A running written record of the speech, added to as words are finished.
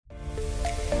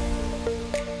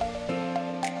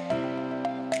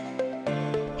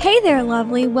Hey there,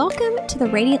 lovely. Welcome to the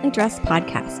Radiantly Dressed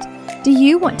podcast. Do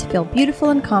you want to feel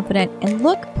beautiful and confident and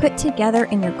look put together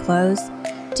in your clothes?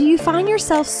 Do you find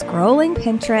yourself scrolling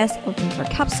Pinterest looking for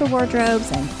capsule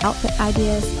wardrobes and outfit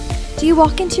ideas? Do you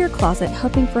walk into your closet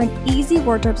hoping for an easy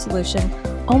wardrobe solution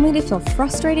only to feel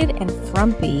frustrated and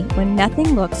frumpy when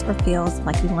nothing looks or feels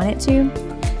like you want it to?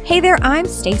 Hey there, I'm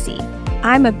Stacy.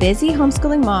 I'm a busy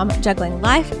homeschooling mom juggling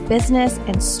life, business,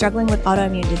 and struggling with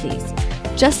autoimmune disease.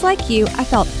 Just like you, I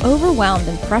felt overwhelmed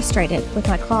and frustrated with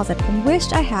my closet and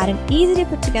wished I had an easy to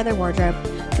put together wardrobe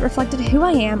that reflected who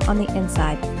I am on the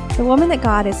inside, the woman that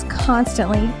God is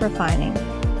constantly refining.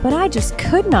 But I just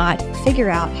could not figure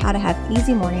out how to have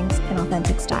easy mornings and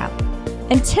authentic style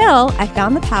until I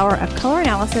found the power of color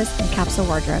analysis and capsule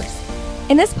wardrobes.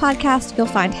 In this podcast, you'll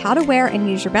find how to wear and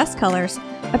use your best colors,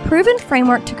 a proven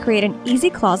framework to create an easy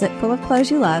closet full of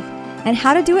clothes you love, and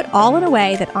how to do it all in a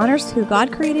way that honors who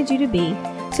God created you to be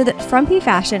so that frumpy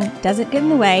fashion doesn't get in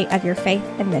the way of your faith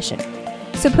and mission.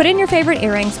 So put in your favorite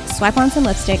earrings, swipe on some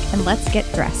lipstick, and let's get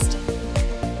dressed.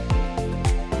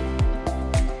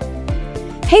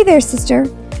 Hey there, sister.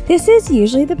 This is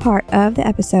usually the part of the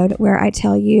episode where I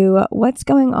tell you what's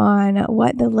going on,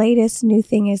 what the latest new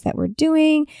thing is that we're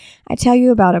doing. I tell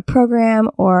you about a program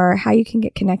or how you can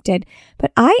get connected,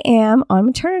 but I am on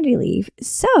maternity leave.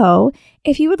 So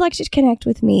if you would like to connect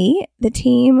with me, the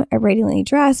team at Radiantly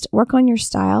Dressed, work on your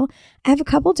style, I have a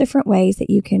couple different ways that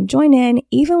you can join in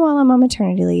even while I'm on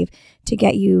maternity leave to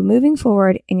get you moving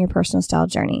forward in your personal style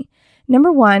journey.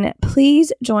 Number one,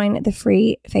 please join the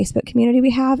free Facebook community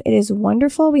we have. It is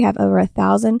wonderful. We have over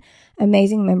 1,000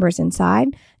 amazing members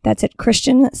inside. That's at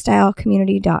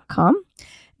christianstylecommunity.com.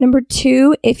 Number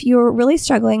two, if you're really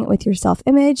struggling with your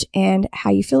self-image and how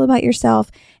you feel about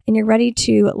yourself, and you're ready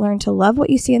to learn to love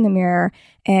what you see in the mirror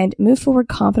and move forward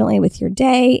confidently with your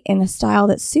day in a style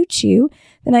that suits you,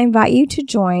 then I invite you to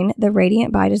join the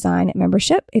Radiant by Design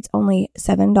membership. It's only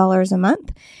 $7 a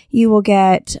month. You will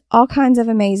get all kinds of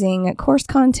amazing course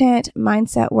content,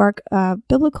 mindset work,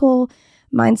 biblical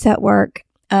mindset work,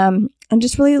 and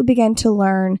just really begin to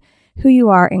learn who you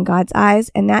are in God's eyes,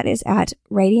 and that is at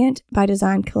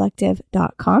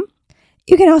radiantbydesigncollective.com.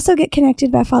 You can also get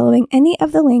connected by following any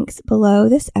of the links below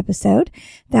this episode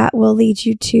that will lead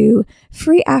you to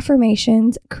free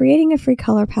affirmations, creating a free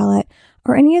color palette,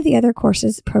 or any of the other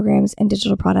courses, programs, and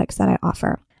digital products that I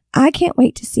offer. I can't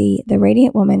wait to see the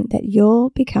radiant woman that you'll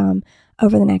become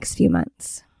over the next few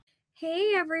months.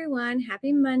 Hey everyone,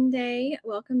 happy Monday.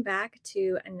 Welcome back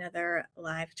to another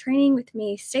live training with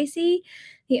me, Stacy,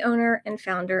 the owner and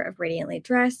founder of Radiantly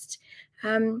Dressed.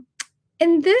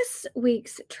 In this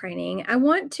week's training, I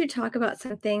want to talk about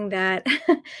something that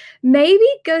maybe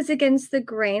goes against the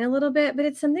grain a little bit, but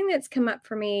it's something that's come up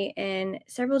for me in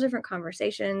several different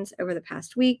conversations over the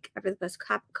past week, over the past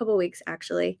couple weeks,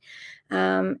 actually.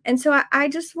 And so I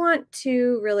just want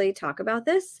to really talk about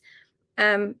this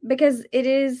because it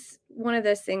is one of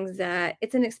those things that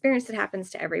it's an experience that happens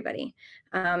to everybody.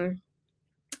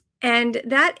 And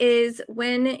that is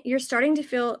when you're starting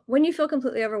to when you feel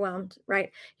completely overwhelmed, right?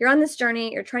 You're on this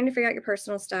journey, you're trying to figure out your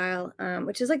personal style,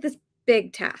 which is like this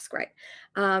big task, right?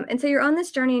 And so you're on this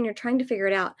journey and you're trying to figure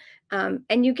it out,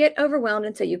 and you get overwhelmed,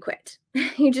 and so you quit.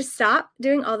 You just stop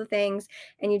doing all the things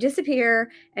and you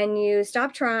disappear and you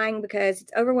stop trying because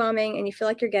it's overwhelming and you feel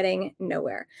like you're getting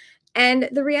nowhere. And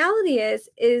the reality is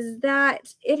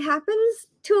that it happens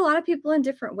to a lot of people in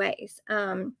different ways.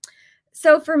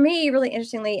 So for me, really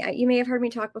interestingly, you may have heard me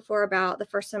talk before about the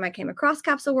first time I came across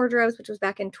capsule wardrobes, which was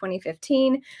back in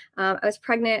 2015. I was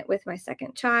pregnant with my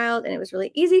second child, and it was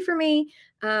really easy for me.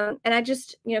 And I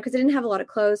just, because I didn't have a lot of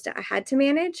clothes that I had to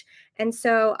manage. And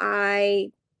so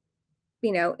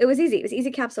it was easy. It was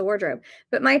easy capsule wardrobe.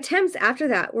 But my attempts after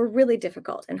that were really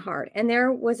difficult and hard. And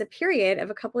there was a period of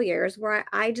a couple years where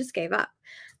I just gave up.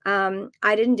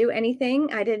 I didn't do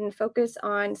anything. I didn't focus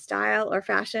on style or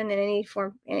fashion in any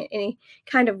form, in any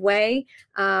kind of way.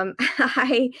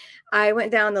 I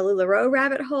went down the LuLaRoe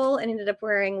rabbit hole and ended up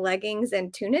wearing leggings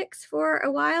and tunics for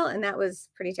a while, and that was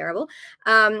pretty terrible.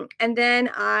 And then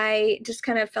I just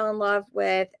kind of fell in love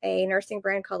with a nursing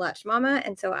brand called Latch Mama,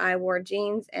 and so I wore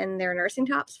jeans and their nursing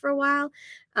tops for a while.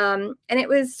 And it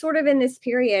was sort of in this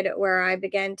period where I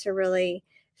began to really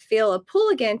feel a pull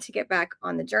again to get back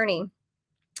on the journey.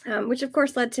 Which of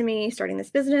course led to me starting this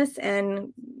business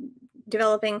and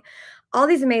developing all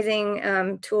these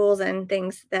amazing tools and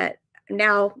things that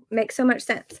now make so much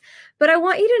sense. But I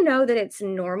want you to know that it's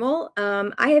normal.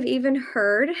 I have even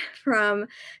heard from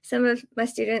some of my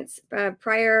students,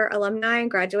 prior alumni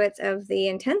and graduates of the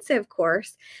intensive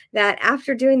course, that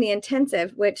after doing the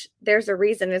intensive, which there's a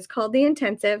reason it's called the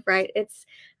intensive, right? It's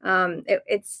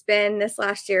been this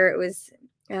last year, it was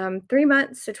 3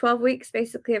 months to 12 weeks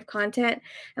basically of content.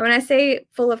 And when I say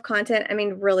full of content, I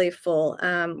mean really full.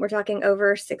 We're talking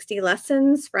over 60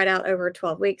 lessons spread out over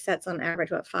 12 weeks. That's on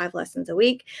average, 5 lessons a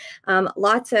week.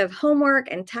 Lots of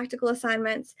homework and tactical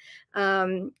assignments.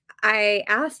 I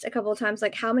asked a couple of times,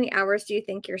 like, how many hours do you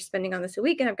think you're spending on this a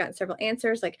week? And I've gotten several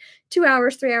answers, like 2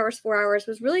 hours, 3 hours, 4 hours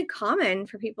was really common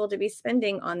for people to be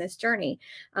spending on this journey,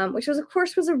 which was, of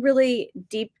course, was a really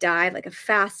deep dive, like a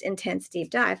fast, intense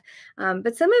deep dive.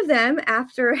 But some of them,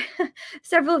 after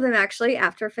several of them actually,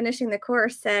 after finishing the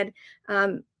course, said,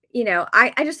 I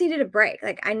just needed a break.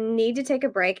 Like, I need to take a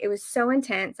break. It was so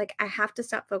intense. Like, I have to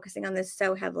stop focusing on this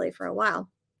so heavily for a while.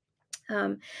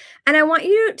 And I want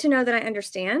you to know that I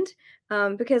understand,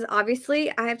 because obviously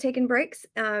I have taken breaks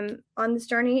on this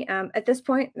journey. At this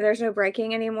point, there's no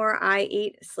breaking anymore. I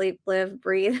eat, sleep, live,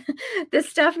 breathe this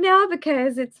stuff now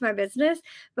because it's my business.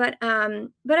 But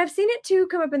I've seen it too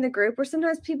come up in the group where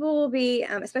sometimes people will be,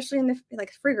 especially in the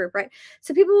like free group, right?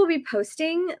 So people will be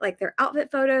posting like their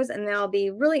outfit photos and they'll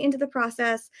be really into the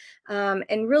process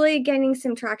and really gaining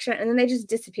some traction, and then they just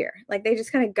disappear. Like they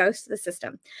just kind of ghost the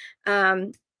system.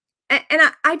 And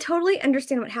I totally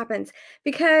understand what happens,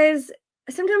 because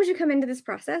sometimes you come into this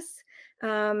process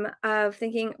of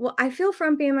thinking, well, I feel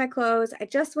frumpy in my clothes. I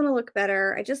just want to look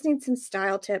better. I just need some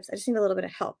style tips. I just need a little bit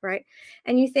of help, right?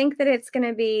 And you think that it's going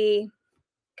to be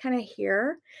kind of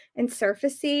here and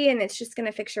surfacey and it's just going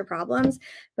to fix your problems.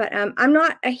 But I'm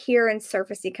not a here and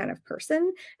surfacey kind of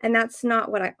person. And that's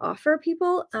not what I offer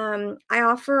people. I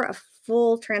offer a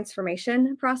full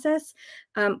transformation process,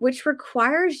 which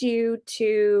requires you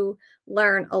to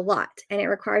learn a lot, and it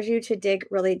requires you to dig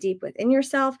really deep within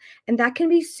yourself. And that can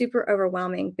be super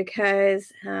overwhelming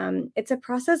because it's a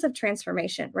process of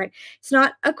transformation, right? It's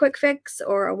not a quick fix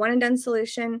or a one and done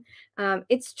solution.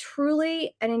 It's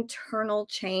truly an internal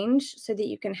change so that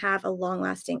you can have a long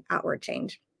lasting outward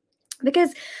change.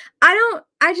 Because I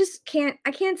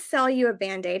can't sell you a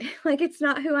band-aid. Like, it's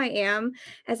not who I am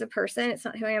as a person. It's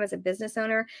not who I am as a business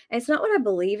owner. And it's not what I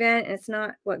believe in. And it's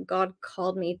not what God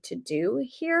called me to do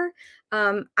here.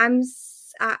 What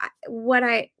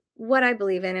I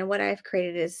believe in and what I've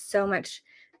created is so much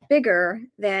bigger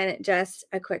than just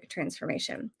a quick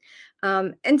transformation.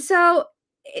 And so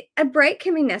a break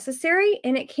can be necessary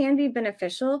and it can be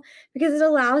beneficial because it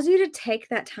allows you to take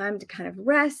that time to kind of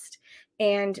rest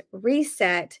and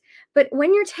reset. But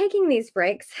when you're taking these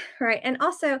breaks, right? And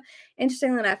also,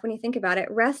 interestingly enough, when you think about it,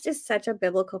 rest is such a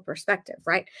biblical perspective,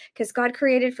 right? Because God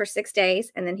created for 6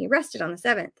 days and then he rested on the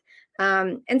seventh.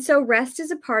 And so rest is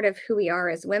a part of who we are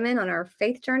as women on our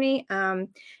faith journey. And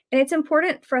it's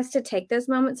important for us to take those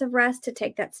moments of rest, to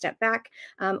take that step back.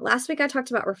 Last week, I talked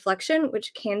about reflection,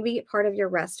 which can be part of your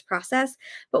rest process.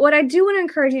 But what I do want to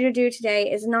encourage you to do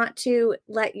today is not to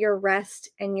let your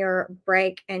rest and your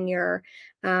break and your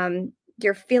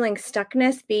feeling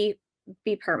stuckness be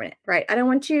permanent, right? I don't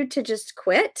want you to just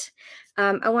quit.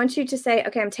 I want you to say,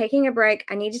 okay, I'm taking a break.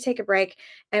 I need to take a break.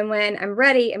 And when I'm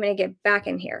ready, I'm going to get back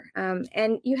in here.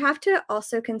 And you have to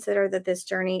also consider that this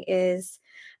journey is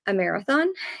a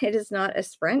marathon. It is not a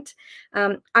sprint.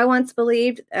 I once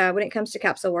believed, when it comes to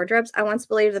capsule wardrobes, I once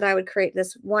believed that I would create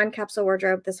this one capsule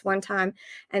wardrobe this one time,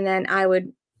 and then I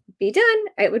would be done.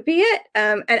 It would be it.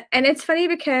 And it's funny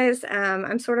because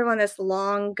I'm sort of on this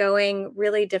long going,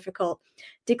 really difficult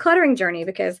decluttering journey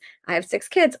because I have 6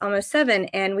 kids, almost 7,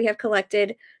 and we have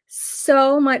collected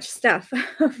so much stuff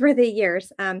over the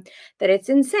years that it's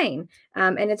insane.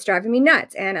 And it's driving me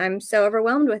nuts and I'm so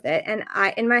overwhelmed with it. And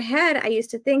in my head, I used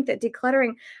to think that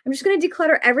decluttering, I'm just going to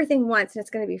declutter everything once and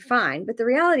it's going to be fine. But the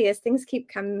reality is things keep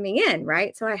coming in,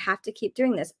 right? So I have to keep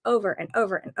doing this over and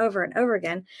over and over and over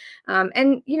again.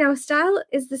 And, style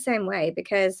is the same way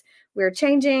because we're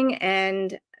changing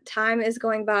and time is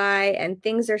going by and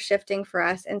things are shifting for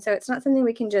us. And so it's not something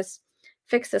we can just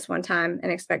fix this one time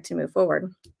and expect to move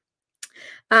forward.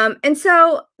 And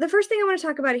so the first thing I want to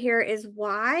talk about here is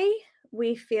why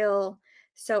we feel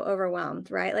so overwhelmed,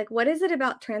 right? Like, what is it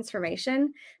about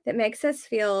transformation that makes us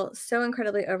feel so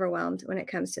incredibly overwhelmed when it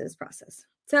comes to this process?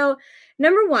 So,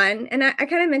 number one, and I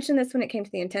kind of mentioned this when it came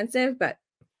to the intensive, but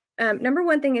Number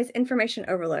one thing is information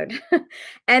overload.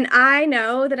 And I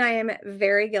know that I am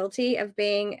very guilty of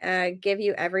being a give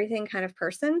you everything kind of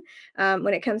person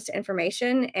when it comes to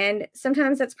information. And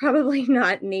sometimes that's probably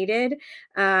not needed.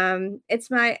 I'm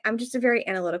just a very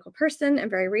analytical person. I'm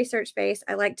very research based.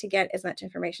 I like to get as much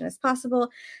information as possible.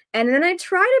 And then I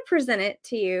try to present it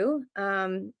to you.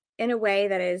 In a way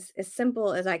that is as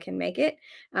simple as I can make it.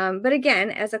 But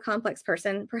again, as a complex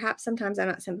person, perhaps sometimes I'm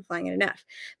not simplifying it enough.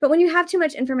 But when you have too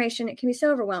much information, it can be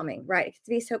so overwhelming, right? It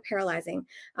can be so paralyzing.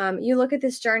 You look at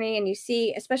this journey and you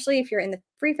see, especially if you're in the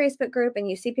free Facebook group and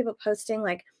you see people posting,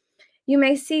 like you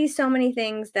may see so many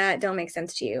things that don't make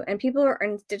sense to you, and people are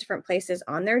in different places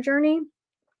on their journey.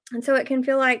 And so it can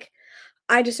feel like,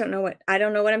 I don't know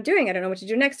what I'm doing. I don't know what to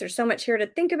do next. There's so much here to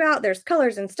think about. There's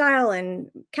colors and style and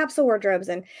capsule wardrobes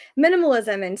and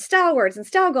minimalism and style words and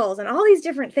style goals and all these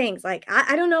different things. Like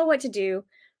I don't know what to do,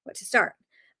 what to start.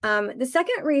 The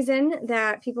second reason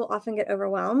that people often get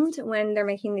overwhelmed when they're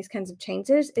making these kinds of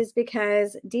changes is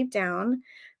because deep down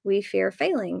we fear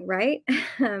failing, right?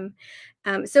 um,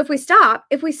 so if we stop,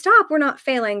 we're not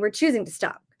failing. We're choosing to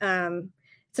stop.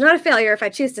 It's not a failure if I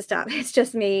choose to stop. It's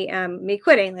just me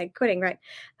quitting, like quitting, right?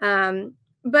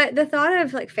 But the thought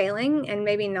of like failing and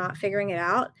maybe not figuring it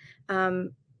out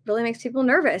really makes people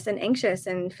nervous and anxious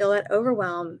and feel that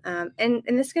overwhelm. And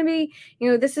this can be,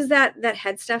 this is that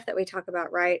head stuff that we talk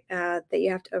about, right? That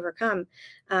you have to overcome.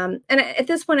 And at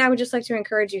this point, I would just like to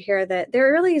encourage you here that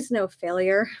there really is no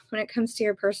failure when it comes to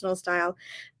your personal style,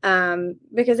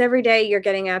 because every day you're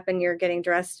getting up and you're getting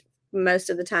dressed most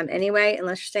of the time anyway,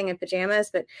 unless you're staying in pajamas,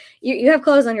 but you have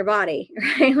clothes on your body,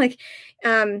 right? Like,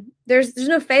 there's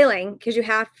no failing because you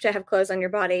have to have clothes on your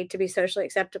body to be socially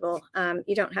acceptable.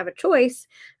 You don't have a choice.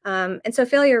 And so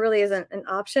failure really isn't an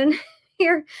option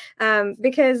here,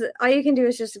 because all you can do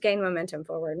is just gain momentum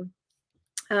forward.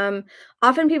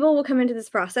 Often people will come into this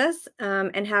process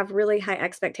and have really high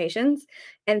expectations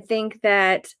and think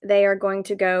that they are going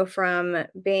to go from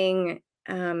being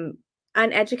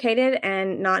uneducated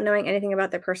and not knowing anything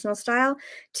about their personal style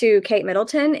to Kate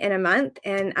Middleton in a month.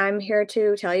 And I'm here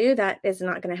to tell you that is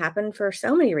not going to happen for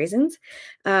so many reasons.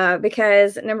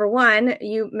 Because number one,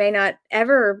 you may not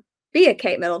ever be a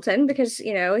Kate Middleton because,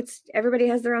 it's everybody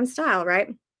has their own style, right?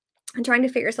 And trying to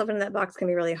fit yourself into that box can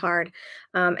be really hard.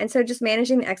 And so just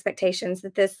managing the expectations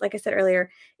that this, like I said earlier,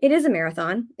 it is a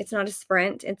marathon. It's not a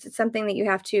sprint. It's something that you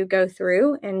have to go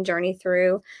through and journey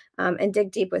through, and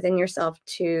dig deep within yourself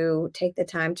to take the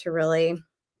time to really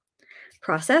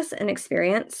process and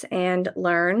experience and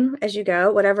learn as you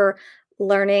go. Whatever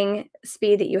learning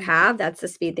speed that you have, that's the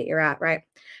speed that you're at, right?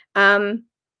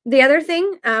 The other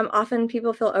thing, often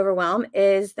people feel overwhelmed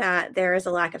is that there is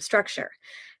a lack of structure.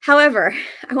 However,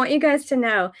 I want you guys to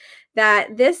know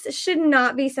that this should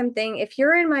not be something, if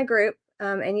you're in my group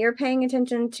and you're paying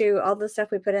attention to all the stuff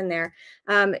we put in there,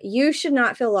 you should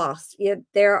not feel lost.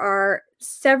 There are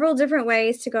several different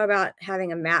ways to go about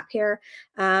having a map here.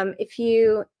 I'm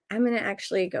going to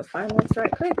actually go find this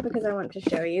right quick because I want to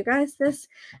show you guys this.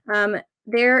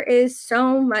 There is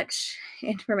so much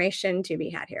information to be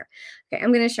had here. Okay,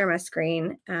 I'm going to share my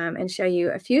screen and show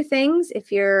you a few things.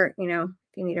 If you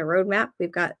need a roadmap,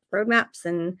 we've got roadmaps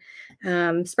and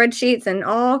spreadsheets and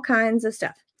all kinds of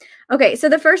stuff. Okay, so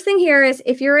the first thing here is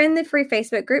if you're in the free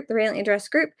Facebook group, the Radiantly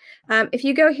Dressed group, if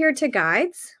you go here to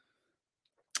guides,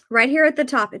 right here at the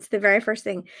top, it's the very first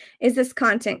thing, is this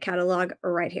content catalog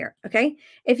right here, okay?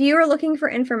 If you are looking for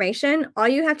information, all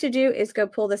you have to do is go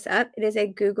pull this up. It is a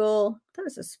Google, I thought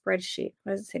it was a spreadsheet.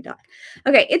 Why does it say doc?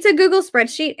 Okay, it's a Google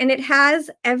spreadsheet, and it has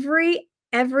every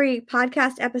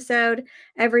podcast episode,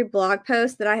 every blog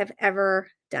post that I have ever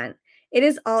done. It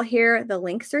is all here. The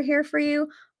links are here for you.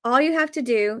 All you have to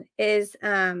do is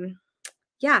go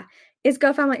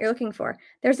find what you're looking for.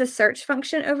 There's a search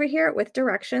function over here with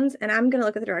directions, and I'm going to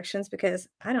look at the directions because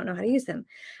I don't know how to use them.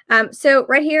 So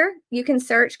right here, you can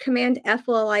search. Command F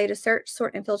will allow you to search,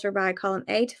 sort, and filter by column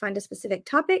A to find a specific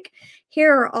topic.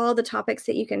 Here are all the topics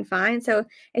that you can find. So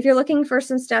if you're looking for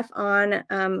some stuff on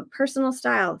personal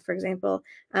style, for example,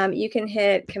 you can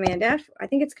hit Command F. I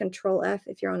think it's Control F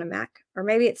if you're on a Mac, or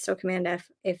maybe it's still Command F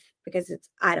because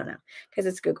I don't know, because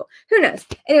it's Google. Who knows?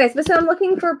 Anyways, but so I'm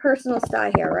looking for personal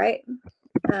style here, right?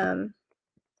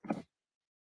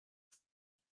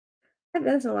 I've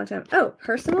done this in a long time. Oh,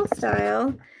 personal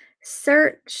style.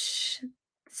 Search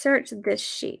this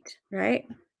sheet, right?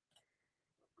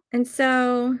 And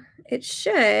so it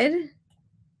should.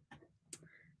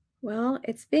 Well,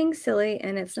 it's being silly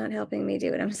and it's not helping me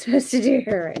do what I'm supposed to do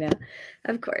here right now.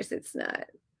 Of course, it's not.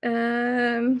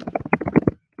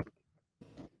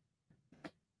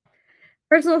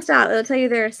 Personal style. It'll tell you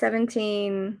there are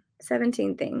 17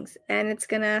 17 things, and it's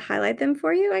going to highlight them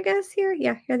for you, I guess, here.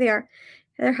 Yeah, here they are.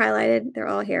 They're highlighted. They're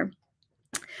all here.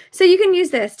 So you can use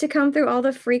this to comb through all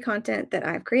the free content that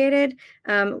I've created.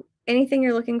 Anything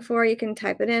you're looking for, you can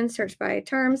type it in, search by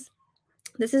terms.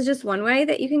 This is just one way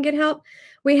that you can get help.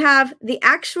 We have the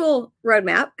actual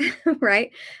roadmap,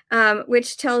 right?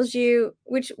 Which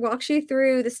walks you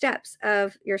through the steps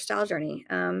of your style journey.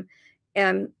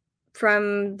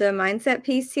 From the mindset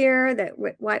piece here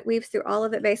that weaves through all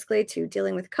of it basically to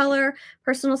dealing with color,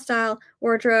 personal style,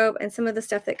 wardrobe, and some of the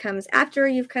stuff that comes after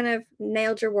you've kind of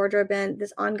nailed your wardrobe in,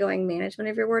 this ongoing management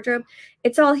of your wardrobe.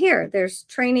 It's all here. There's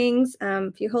trainings.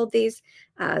 If you hold these,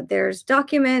 there's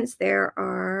documents. There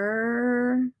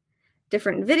are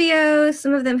different videos.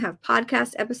 Some of them have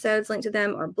podcast episodes linked to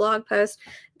them or blog posts.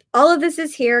 All of this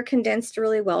is here condensed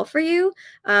really well for you.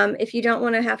 If you don't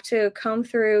want to have to comb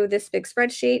through this big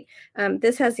spreadsheet,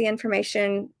 this has the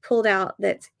information pulled out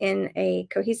that's in a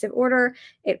cohesive order.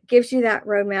 It gives you that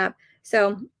roadmap.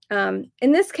 So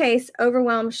in this case,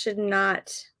 overwhelm should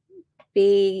not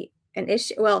be an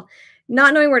issue. Well,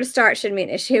 not knowing where to start shouldn't be an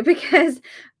issue because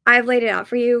I've laid it out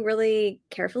for you really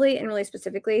carefully and really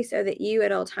specifically so that you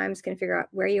at all times can figure out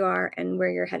where you are and where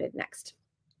you're headed next.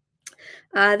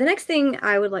 The next thing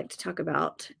I would like to talk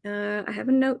about, I have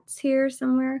a notes here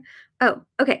somewhere. Oh,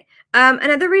 okay.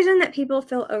 Another reason that people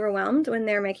feel overwhelmed when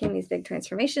they're making these big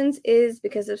transformations is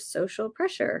because of social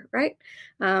pressure, right?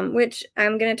 Which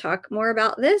I'm going to talk more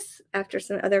about this after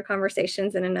some other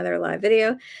conversations in another live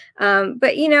video.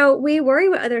 But, we worry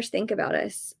what others think about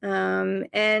us.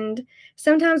 And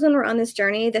sometimes when we're on this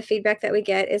journey, the feedback that we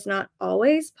get is not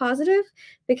always positive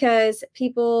because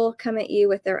people come at you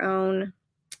with their own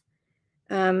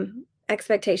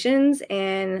expectations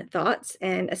and thoughts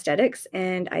and aesthetics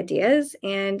and ideas,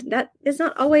 and that is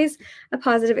not always a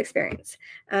positive experience.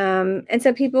 And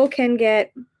so people can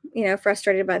get,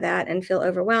 frustrated by that and feel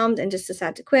overwhelmed and just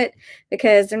decide to quit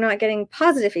because they're not getting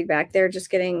positive feedback. They're just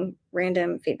getting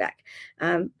random feedback.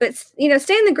 But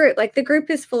stay in the group. Like the group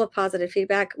is full of positive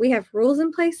feedback. We have rules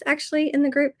in place actually in the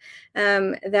group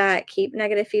that keep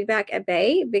negative feedback at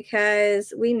bay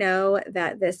because we know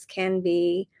that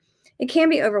it can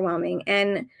be overwhelming.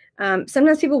 And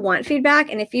sometimes people want feedback.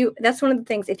 And that's one of the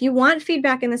things, if you want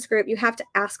feedback in this group, you have to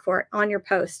ask for it on your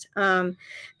post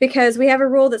because we have a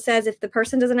rule that says if the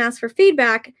person doesn't ask for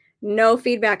feedback, no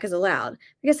feedback is allowed.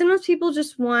 Because sometimes people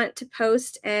just want to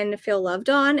post and feel loved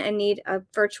on and need a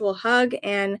virtual hug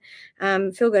and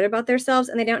feel good about themselves.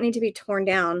 And they don't need to be torn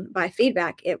down by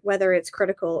feedback, whether it's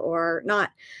critical or not.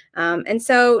 And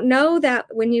so know that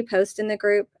when you post in the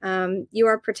group, you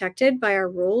are protected by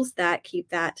our rules that keep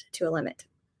that to a limit.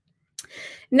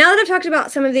 Now that I've talked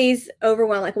about some of these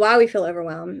overwhelm, like why we feel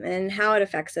overwhelmed and how it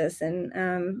affects us,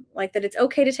 and like that it's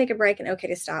okay to take a break and okay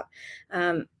to stop.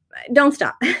 Don't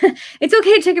stop. It's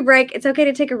okay to take a break. It's okay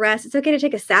to take a rest. It's okay to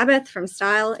take a Sabbath from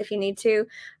style if you need to.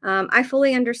 I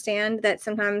fully understand that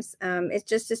sometimes it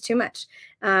just is too much.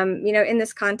 In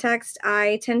this context,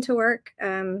 I tend to work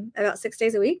about 6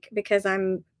 days a week because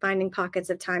I'm finding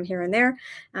pockets of time here and there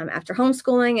after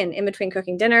homeschooling and in between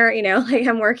cooking dinner, like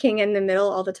I'm working in the middle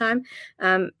all the time.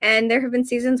 And there have been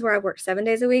seasons where I've worked 7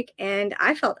 days a week and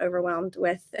I felt overwhelmed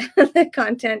with the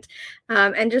content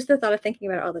and just the thought of thinking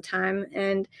about it all the time.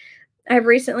 And I've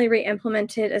recently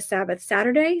re-implemented a Sabbath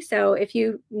Saturday. So if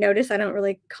you notice, I don't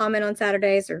really comment on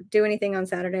Saturdays or do anything on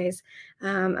Saturdays.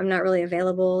 I'm not really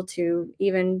available to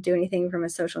even do anything from a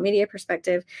social media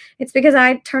perspective. It's because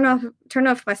I turn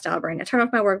off my style brain. I turn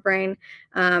off my work brain.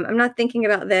 I'm not thinking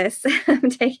about this. I'm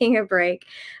taking a break.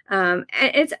 And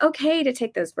it's okay to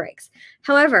take those breaks.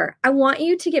 However, I want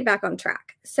you to get back on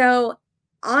track. So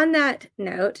on that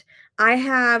note, I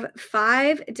have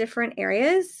 5 different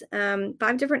areas, 5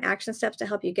 different action steps to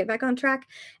help you get back on track.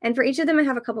 And for each of them, I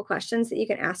have a couple questions that you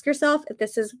can ask yourself if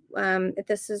this is going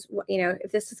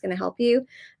to help you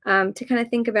to kind of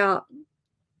think about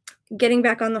getting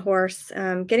back on the horse,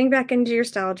 getting back into your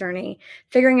style journey,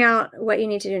 figuring out what you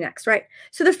need to do next, right?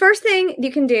 So the first thing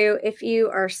you can do if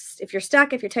you're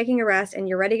stuck, if you're taking a rest and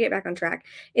you're ready to get back on track,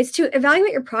 is to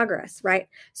evaluate your progress, right?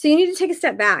 So you need to take a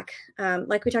step back.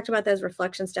 Like we talked about those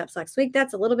reflection steps last week.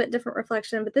 That's a little bit different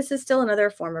reflection, but this is still another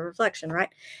form of reflection, right?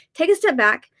 Take a step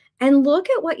back and look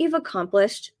at what you've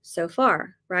accomplished so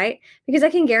far, right? Because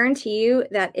I can guarantee you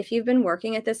that if you've been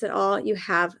working at this at all, you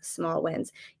have small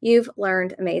wins. You've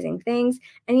learned amazing things,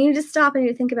 and you need to stop and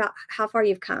you think about how far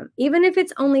you've come, even if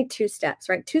it's only 2 steps,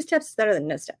 right? 2 steps is better than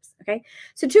no steps, okay?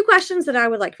 So 2 questions that I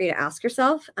would like for you to ask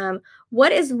yourself.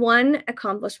 What is one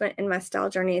accomplishment in my style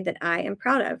journey that I am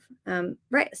proud of?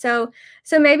 Right. So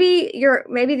maybe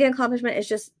the accomplishment is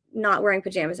just not wearing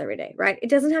pajamas every day, right? It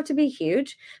doesn't have to be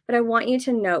huge, but I want you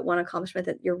to note one accomplishment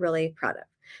that you're really proud of.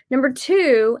 Number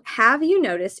two, have you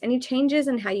noticed any changes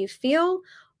in how you feel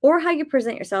or how you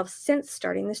present yourself since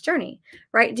starting this journey,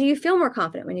 right? Do you feel more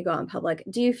confident when you go out in public?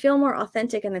 Do you feel more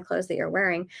authentic in the clothes that you're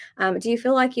wearing? Do you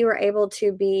feel like you are able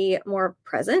to be more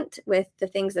present with the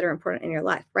things that are important in your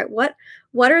life, right? What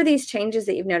are these changes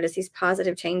that you've noticed, these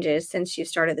positive changes since you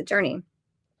started the journey?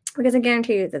 Because I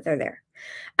guarantee you that they're there.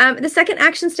 The second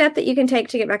action step that you can take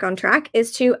to get back on track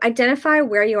is to identify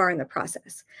where you are in the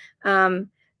process.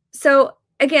 So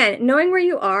again, knowing where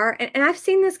you are, and I've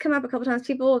seen this come up a couple times.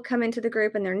 People will come into the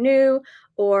group and they're new,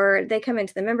 or they come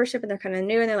into the membership and they're kind of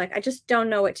new and they're like, I just don't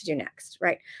know what to do next,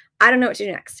 right? I don't know what to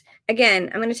do next. Again,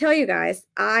 I'm going to tell you guys,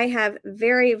 I have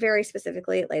very, very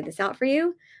specifically laid this out for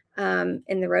you in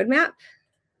the roadmap.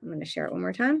 I'm going to share it one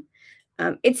more time.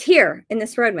 It's here in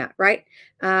this roadmap, right?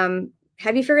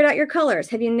 Have you figured out your colors?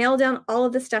 Have you nailed down all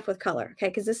of the stuff with color? Okay,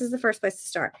 because this is the first place to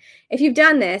start. If you've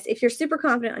done this, if you're super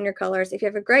confident on your colors, if you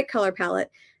have a great color palette,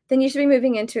 then you should be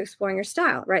moving into exploring your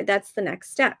style, right? That's the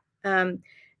next step. And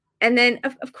then,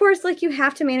 of course, like, you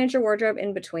have to manage your wardrobe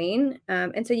in between.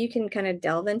 And so you can kind of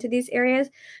delve into these areas.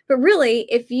 But really,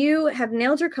 if you have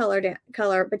nailed your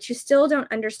color, but you still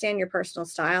don't understand your personal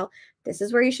style, this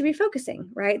is where you should be focusing,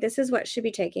 right? This is what should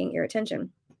be taking your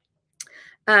attention.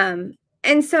 And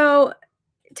so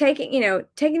taking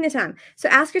the time. So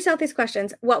ask yourself these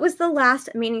questions. What was the last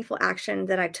meaningful action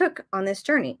that I took on this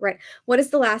journey, right? What is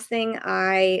the last thing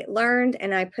I learned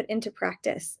and I put into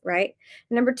practice, right?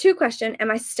 Number two question, am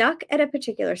I stuck at a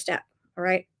particular step? All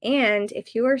right. And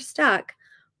if you are stuck,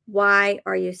 why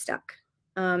are you stuck?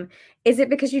 Is it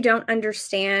because you don't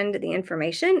understand the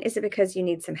information? Is it because you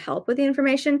need some help with the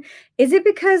information? Is it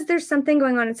because there's something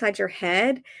going on inside your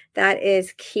head that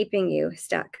is keeping you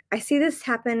stuck? I see this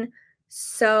happen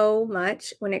so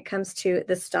much when it comes to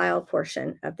the style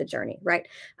portion of the journey, right?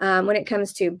 When it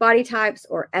comes to body types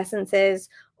or essences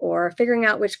or figuring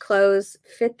out which clothes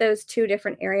fit those two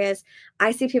different areas,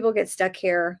 I see people get stuck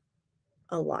here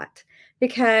a lot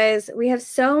because we have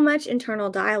so much internal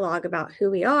dialogue about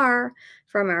who we are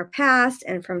from our past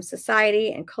and from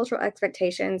society and cultural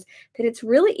expectations that it's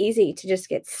really easy to just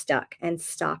get stuck and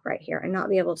stop right here and not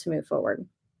be able to move forward.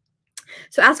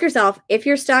 So ask yourself, if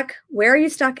you're stuck, where are you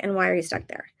stuck and why are you stuck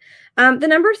there? The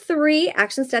number three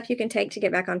action step you can take to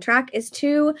get back on track is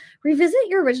to revisit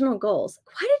your original goals.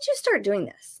 Why did you start doing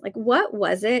this? Like, what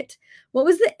was it? What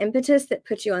was the impetus that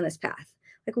put you on this path?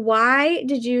 Like, why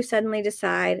did you suddenly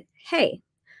decide, hey,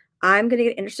 I'm going to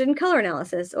get interested in color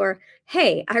analysis, or,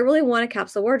 hey, I really want a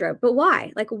capsule wardrobe, but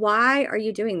why? Like, why are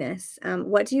you doing this?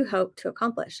 What do you hope to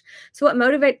accomplish? So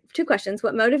two questions,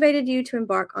 what motivated you to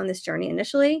embark on this journey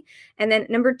initially? And then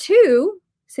number two,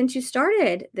 since you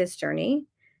started this journey,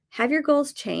 have your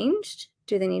goals changed?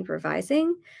 Do they need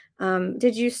revising?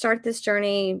 Did you start this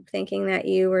journey thinking that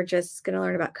you were just going to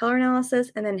learn about color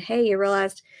analysis? And then, hey, you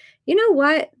realized, you know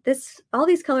what, all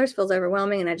these colors feels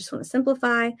overwhelming and I just want to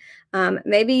simplify.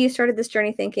 Maybe you started this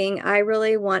journey thinking, I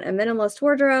really want a minimalist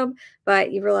wardrobe,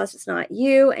 but you realized it's not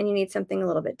you and you need something a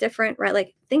little bit different, right?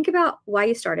 Like, think about why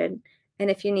you started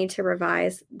and if you need to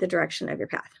revise the direction of your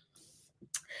path.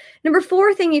 Number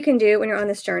four thing you can do when you're on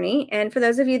this journey, and for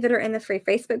those of you that are in the free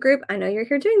Facebook group, I know you're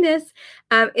here doing this,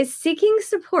 is seeking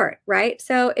support, right?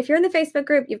 So if you're in the Facebook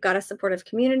group, you've got a supportive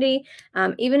community.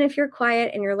 Even if you're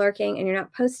quiet and you're lurking and you're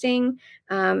not posting,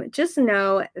 just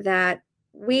know that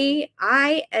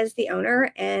I, as the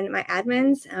owner and my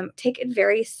admins, take it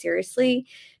very seriously,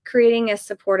 creating a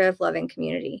supportive, loving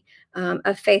community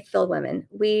of faith-filled women.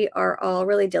 We are all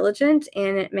really diligent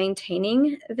in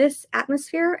maintaining this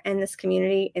atmosphere and this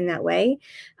community in that way,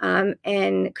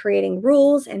 and creating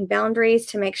rules and boundaries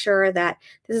to make sure that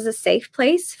this is a safe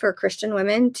place for Christian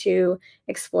women to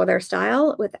explore their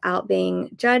style without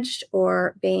being judged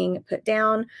or being put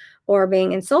down or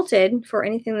being insulted for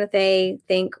anything that they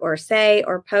think or say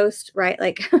or post, right?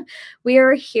 Like, we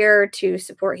are here to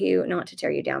support you, not to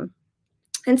tear you down.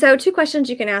 And so two questions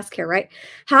you can ask here, right?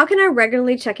 How can I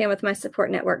regularly check in with my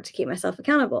support network to keep myself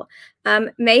accountable?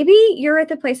 Maybe you're at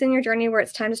the place in your journey where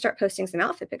it's time to start posting some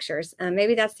outfit pictures.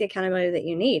 Maybe that's the accountability that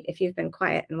you need if you've been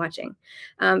quiet and watching.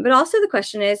 But also the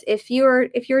question is, if you're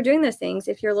doing those things,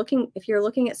 if you're looking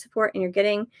at support and you're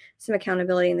getting some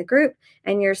accountability in the group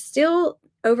and you're still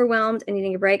overwhelmed and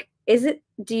needing a break,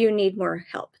 do you need more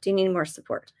help? Do you need more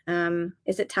support?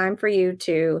 Is it time for you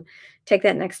to take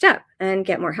that next step and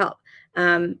get more help?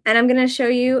 And I'm going to show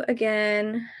you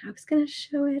again. I was going to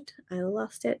show it. I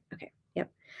lost it. Okay.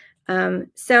 Yep.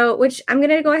 Which I'm going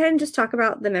to go ahead and just talk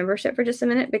about the membership for just a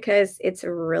minute because it's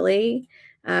a really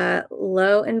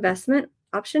low investment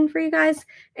option for you guys,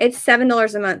 it's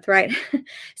 $7 a month, right?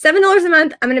 $7 a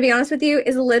month, I'm going to be honest with you,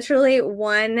 is literally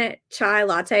one chai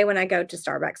latte when I go to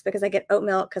Starbucks because I get oat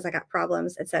milk because I got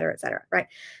problems, et cetera, right?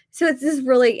 So this is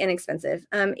really inexpensive.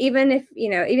 Even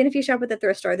if you shop at the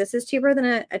thrift store, this is cheaper than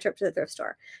a trip to the thrift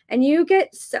store. And you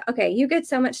get you get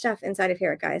so much stuff inside of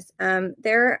here, guys.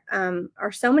 There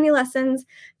are so many lessons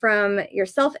from your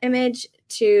self-image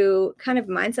to kind of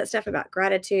mindset stuff about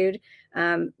gratitude,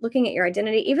 looking at your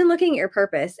identity, even looking at your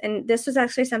purpose. And this was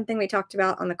actually something we talked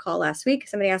about on the call last week.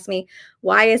 Somebody asked me,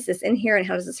 why is this in here and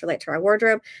how does this relate to our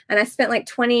wardrobe? And I spent like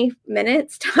 20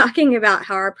 minutes talking about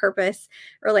how our purpose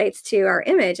relates to our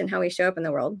image and how we show up in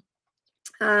the world.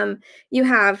 You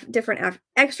have different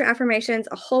extra affirmations,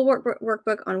 a whole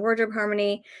workbook on wardrobe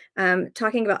harmony,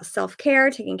 talking about self-care,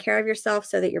 taking care of yourself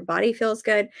so that your body feels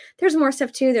good. There's more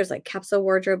stuff too. There's like capsule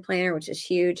wardrobe planner, which is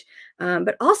huge.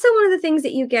 But also one of the things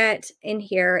that you get in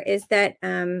here is that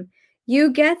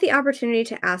you get the opportunity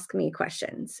to ask me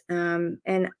questions.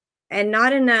 And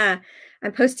not in a,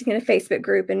 I'm posting in a Facebook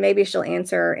group and maybe she'll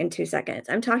answer in 2 seconds.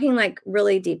 I'm talking like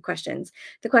really deep questions.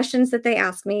 The questions that they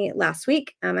asked me last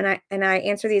week, and I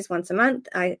answer these once a month.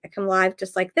 I come live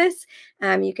just like this.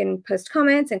 You can post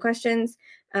comments and questions.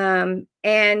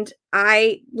 And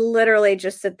I literally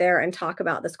just sit there and talk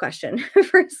about this question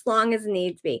for as long as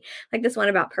needs be, like this one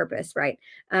about purpose, right?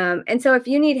 And so if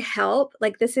you need help,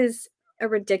 like this is a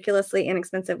ridiculously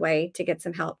inexpensive way to get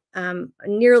some help,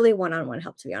 nearly one-on-one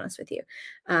help, to be honest with you,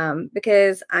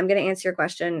 because I'm going to answer your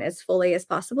question as fully as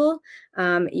possible.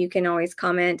 You can always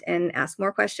comment and ask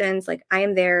more questions. Like I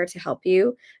am there to help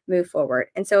you move forward.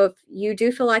 And so if you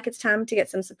do feel like it's time to get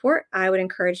some support, I would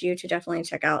encourage you to definitely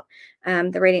check out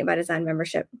the Radiant by Design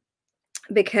membership,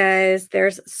 because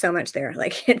there's so much there.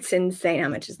 Like it's insane how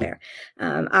much is there.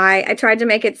 I tried to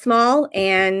make it small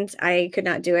and I could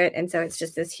not do it. And so it's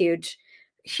just this huge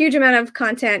amount of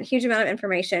content, huge amount of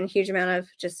information, huge amount of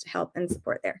just help and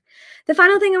support there. The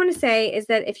final thing I want to say is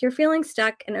that if you're feeling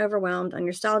stuck and overwhelmed on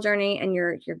your style journey and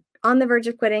you're on the verge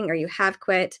of quitting or you have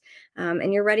quit,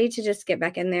 and you're ready to just get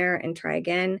back in there and try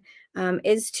again,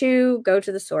 is to go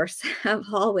to the source of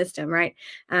all wisdom, right?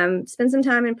 Spend some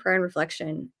time in prayer and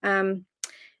reflection.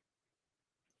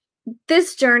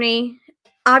 This journey,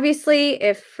 obviously,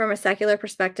 if from a secular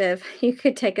perspective, you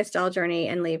could take a style journey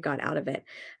and leave God out of it.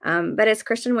 But as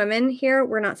Christian women here,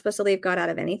 we're not supposed to leave God out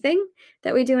of anything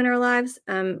that we do in our lives.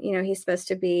 He's supposed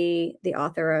to be the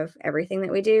author of everything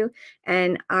that we do,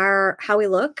 and how we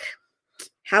look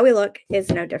is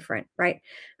no different, right?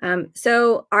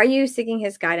 So are you seeking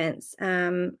his guidance?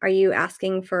 Are you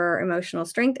asking for emotional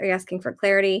strength? Are you asking for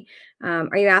clarity?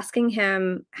 Are you asking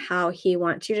him how he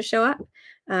wants you to show up?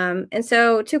 And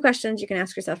so 2 questions you can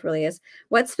ask yourself really is,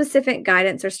 what specific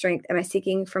guidance or strength am I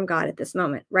seeking from God at this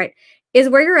moment, right? Is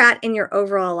where you're at in your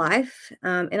overall life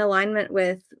in alignment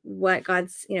with what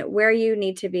God's, where you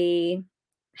need to be,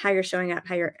 how you're showing up,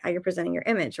 how you're presenting your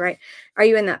image, right? Are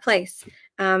you in that place?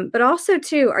 But also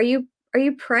too, are you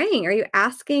praying? Are you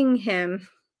asking him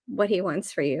what he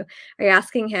wants for you? Are you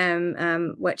asking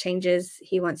him what changes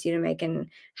he wants you to make and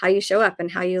how you show up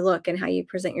and how you look and how you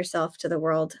present yourself to the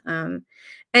world? And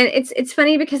it's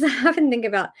funny because I often think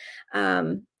about,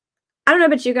 I don't know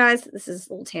about you guys, this is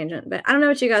a little tangent, but I don't know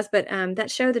about you guys, but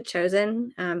that show, The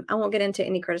Chosen, I won't get into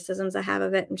any criticisms I have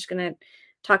of it. I'm just going to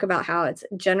talk about how it's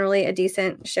generally a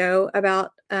decent show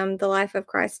about the life of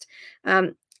Christ.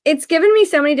 It's given me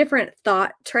so many different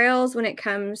thought trails when it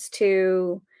comes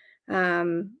to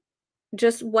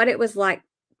just what it was like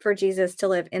for Jesus to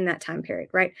live in that time period,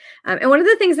 right? And one of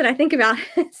the things that I think about,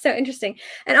 it's so interesting,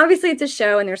 and obviously it's a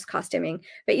show and there's costuming,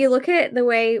 but you look at the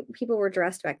way people were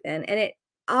dressed back then, and it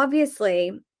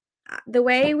obviously, the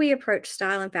way we approach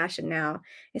style and fashion now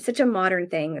is such a modern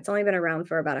thing. It's only been around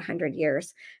for about 100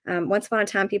 years. Once upon a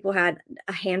time, people had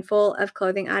a handful of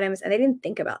clothing items and they didn't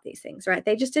think about these things, right?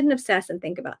 They just didn't obsess and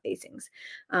think about these things.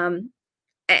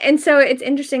 And so it's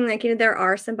interesting, like, there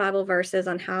are some Bible verses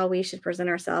on how we should present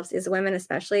ourselves as women,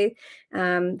 especially.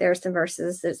 There are some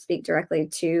verses that speak directly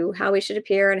to how we should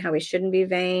appear and how we shouldn't be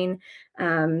vain,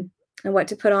 and what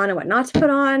to put on and what not to put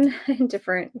on in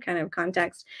different kind of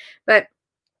contexts. But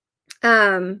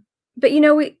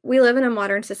we live in a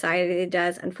modern society that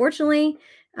does, unfortunately,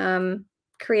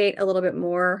 create a little bit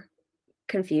more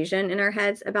confusion in our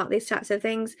heads about these types of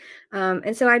things.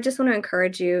 And so I just want to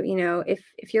encourage you,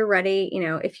 if you're ready,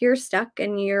 if you're stuck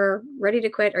and you're ready to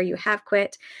quit or you have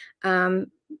quit,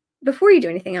 before you do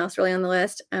anything else really on the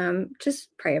list, just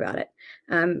pray about it.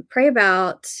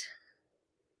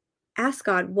 Ask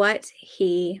God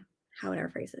how would I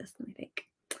phrase this? Let me think.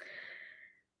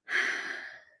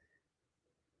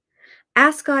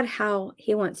 Ask God how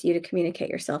he wants you to communicate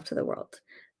yourself to the world.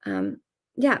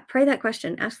 Pray that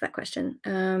question. Ask that question.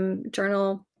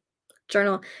 Journal.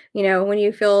 When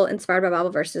you feel inspired by Bible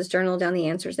verses, journal down the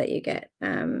answers that you get.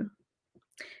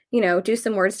 Do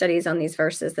some word studies on these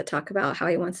verses that talk about how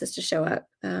he wants us to show up.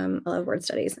 I love word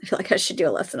studies. I feel like I should do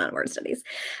a lesson on word studies.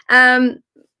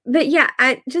 But yeah,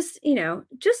 I just know,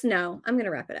 I'm going to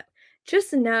wrap it up.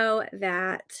 Just know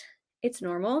that it's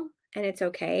normal and it's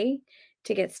okay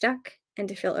to get stuck and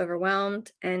to feel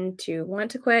overwhelmed and to want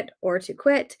to quit or to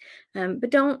quit. But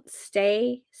don't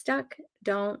stay stuck.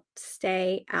 Don't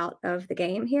stay out of the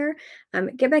game here.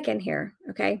 Get back in here.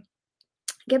 Okay.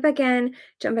 Get back in,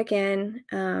 jump back in,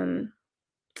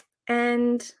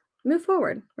 and move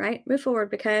forward, right? Move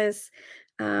forward because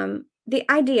the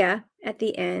idea at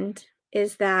the end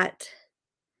is that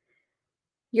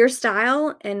your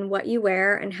style and what you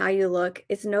wear and how you look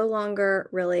is no longer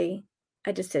really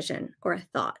a decision or a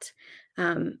thought.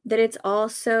 That it's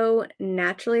also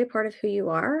naturally a part of who you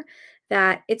are,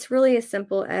 that it's really as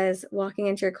simple as walking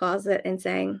into your closet and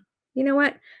saying, you know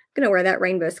what? I'm going to wear that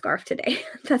rainbow scarf today.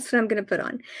 That's what I'm going to put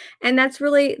on. And that's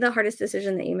really the hardest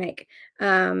decision that you make.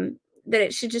 That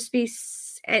it should just be,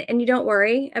 and you don't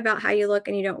worry about how you look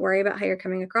and you don't worry about how you're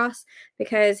coming across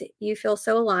because you feel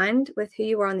so aligned with who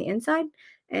you are on the inside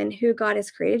and who God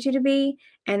has created you to be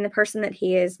and the person that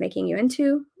he is making you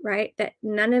into, right? That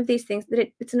none of these things,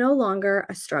 that it's no longer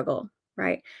a struggle,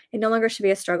 right? It no longer should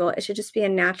be a struggle. It should just be a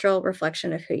natural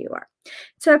reflection of who you are.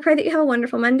 So I pray that you have a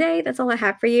wonderful Monday. That's all I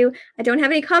have for you. I don't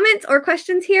have any comments or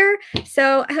questions here.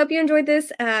 So I hope you enjoyed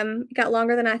this. It got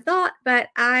longer than I thought, but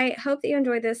I hope that you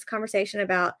enjoyed this conversation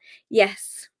about,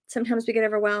 yes, sometimes we get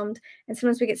overwhelmed and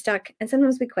sometimes we get stuck and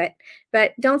sometimes we quit,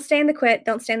 but don't stay in the quit.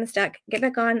 Don't stay in the stuck. Get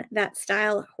back on that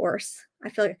style horse. I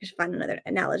feel like I should find another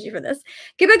analogy for this.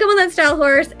 Get back on that style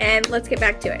horse and let's get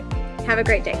back to it. Have a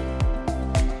great day.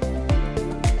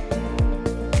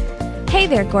 Hey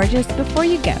there, gorgeous. Before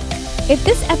you go, if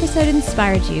this episode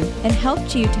inspired you and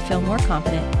helped you to feel more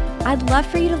confident, I'd love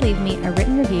for you to leave me a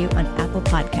written review on Apple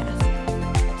Podcasts.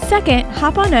 Second,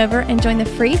 hop on over and join the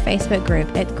free Facebook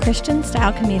group at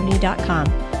christianstylecommunity.com,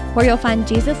 where you'll find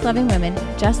Jesus-loving women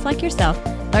just like yourself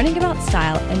learning about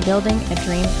style and building a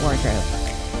dream wardrobe.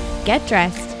 Get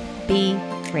dressed, be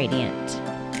radiant.